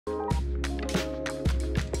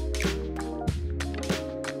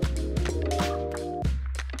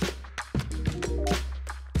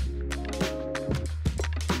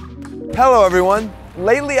Hello everyone.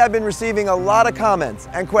 Lately I've been receiving a lot of comments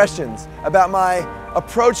and questions about my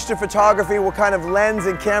approach to photography, what kind of lens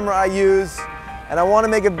and camera I use, and I want to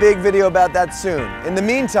make a big video about that soon. In the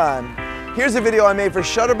meantime, here's a video I made for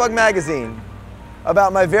Shutterbug magazine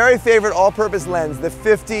about my very favorite all-purpose lens, the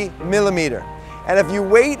 50mm. And if you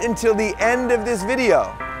wait until the end of this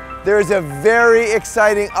video, there is a very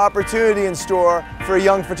exciting opportunity in store for a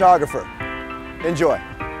young photographer. Enjoy.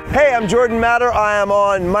 Hey, I'm Jordan Matter. I am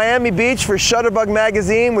on Miami Beach for Shutterbug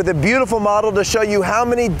magazine with a beautiful model to show you how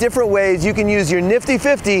many different ways you can use your nifty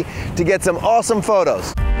 50 to get some awesome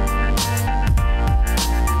photos.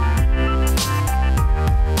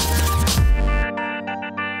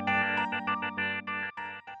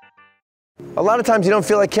 A lot of times you don't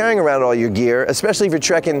feel like carrying around all your gear, especially if you're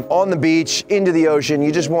trekking on the beach, into the ocean.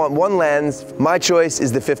 You just want one lens. My choice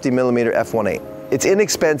is the 50mm f1.8. It's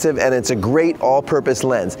inexpensive and it's a great all-purpose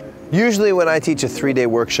lens. Usually when I teach a 3-day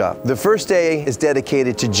workshop, the first day is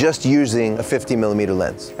dedicated to just using a 50mm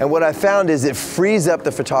lens. And what I found is it frees up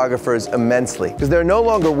the photographers immensely because they're no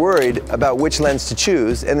longer worried about which lens to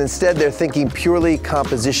choose, and instead they're thinking purely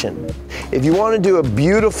composition. If you want to do a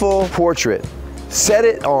beautiful portrait, set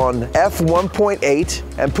it on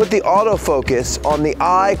f1.8 and put the autofocus on the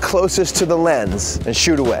eye closest to the lens and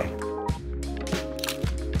shoot away.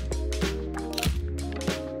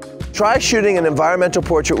 Try shooting an environmental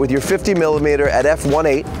portrait with your 50mm at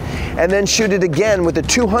f1.8 and then shoot it again with the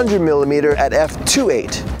 200mm at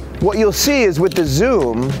f2.8. What you'll see is with the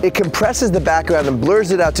zoom, it compresses the background and blurs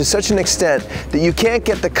it out to such an extent that you can't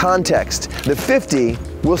get the context. The 50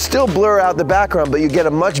 will still blur out the background, but you get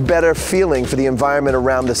a much better feeling for the environment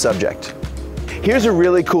around the subject. Here's a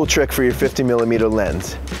really cool trick for your 50mm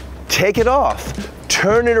lens. Take it off,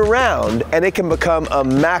 turn it around, and it can become a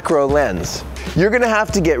macro lens. You're gonna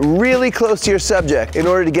have to get really close to your subject in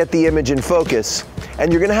order to get the image in focus, and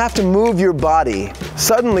you're gonna have to move your body.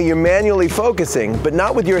 Suddenly you're manually focusing, but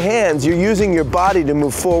not with your hands. You're using your body to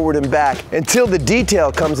move forward and back until the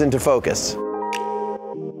detail comes into focus.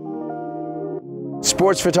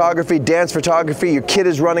 Sports photography, dance photography, your kid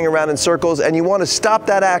is running around in circles and you want to stop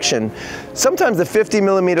that action. Sometimes the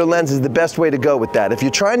 50mm lens is the best way to go with that. If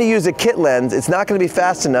you're trying to use a kit lens, it's not going to be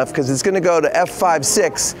fast enough because it's going to go to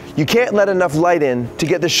f5.6. You can't let enough light in to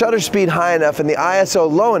get the shutter speed high enough and the ISO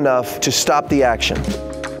low enough to stop the action.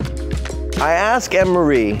 I ask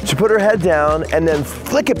Marie to put her head down and then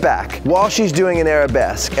flick it back while she's doing an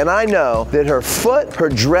arabesque. And I know that her foot, her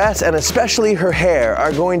dress, and especially her hair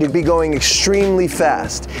are going to be going extremely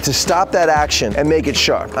fast. To stop that action and make it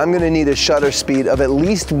sharp, I'm going to need a shutter speed of at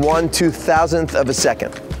least 1/2000th of a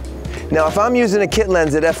second. Now, if I'm using a kit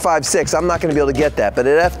lens at f5.6, I'm not going to be able to get that, but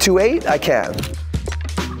at f2.8, I can.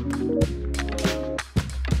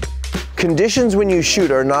 Conditions when you shoot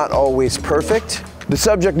are not always perfect. The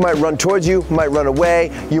subject might run towards you, might run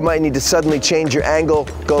away, you might need to suddenly change your angle,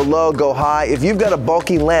 go low, go high. If you've got a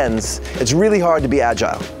bulky lens, it's really hard to be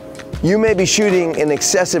agile. You may be shooting in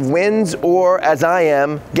excessive winds or, as I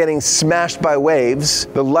am, getting smashed by waves.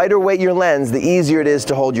 The lighter weight your lens, the easier it is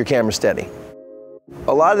to hold your camera steady.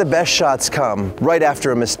 A lot of the best shots come right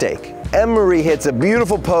after a mistake. Marie hits a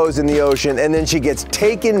beautiful pose in the ocean and then she gets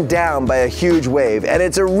taken down by a huge wave, and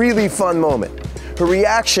it's a really fun moment. Her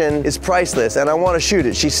reaction is priceless and I want to shoot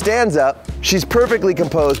it. She stands up, she's perfectly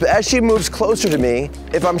composed, but as she moves closer to me,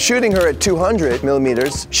 if I'm shooting her at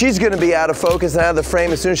 200mm, she's going to be out of focus and out of the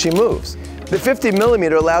frame as soon as she moves. The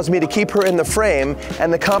 50mm allows me to keep her in the frame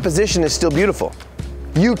and the composition is still beautiful.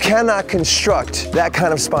 You cannot construct that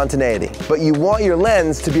kind of spontaneity, but you want your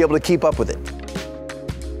lens to be able to keep up with it.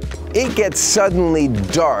 It gets suddenly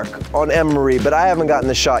dark on Marie, but I haven't gotten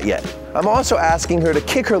the shot yet. I'm also asking her to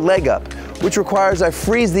kick her leg up, which requires I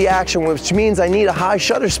freeze the action, which means I need a high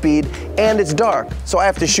shutter speed and it's dark, so I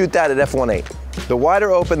have to shoot that at f1.8. The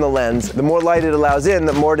wider open the lens, the more light it allows in,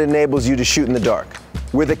 the more it enables you to shoot in the dark.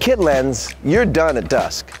 With a kit lens, you're done at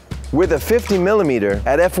dusk. With a 50mm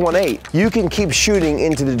at f1.8, you can keep shooting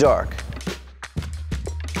into the dark.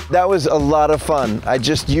 That was a lot of fun. I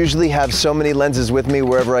just usually have so many lenses with me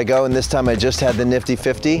wherever I go, and this time I just had the nifty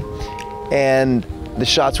 50, and the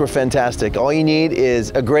shots were fantastic. All you need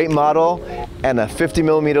is a great model and a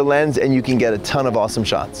 50mm lens and you can get a ton of awesome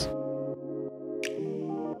shots.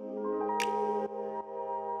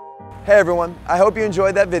 Hey everyone, I hope you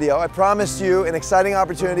enjoyed that video. I promised you an exciting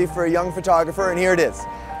opportunity for a young photographer, and here it is.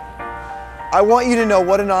 I want you to know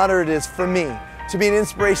what an honor it is for me to be an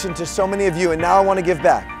inspiration to so many of you, and now I want to give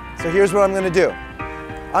back. So here's what I'm going to do.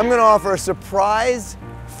 I'm going to offer a surprise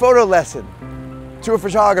photo lesson to a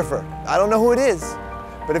photographer. I don't know who it is,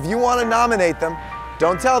 but if you want to nominate them,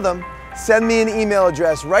 don't tell them. Send me an email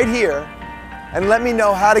address right here and let me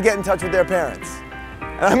know how to get in touch with their parents.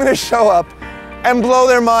 And I'm gonna show up and blow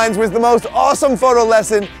their minds with the most awesome photo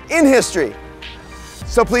lesson in history.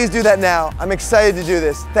 So please do that now. I'm excited to do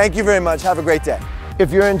this. Thank you very much. Have a great day.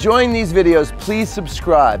 If you're enjoying these videos, please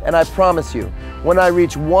subscribe, and I promise you, when I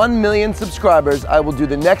reach 1 million subscribers, I will do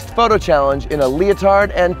the next photo challenge in a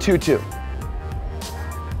leotard and tutu.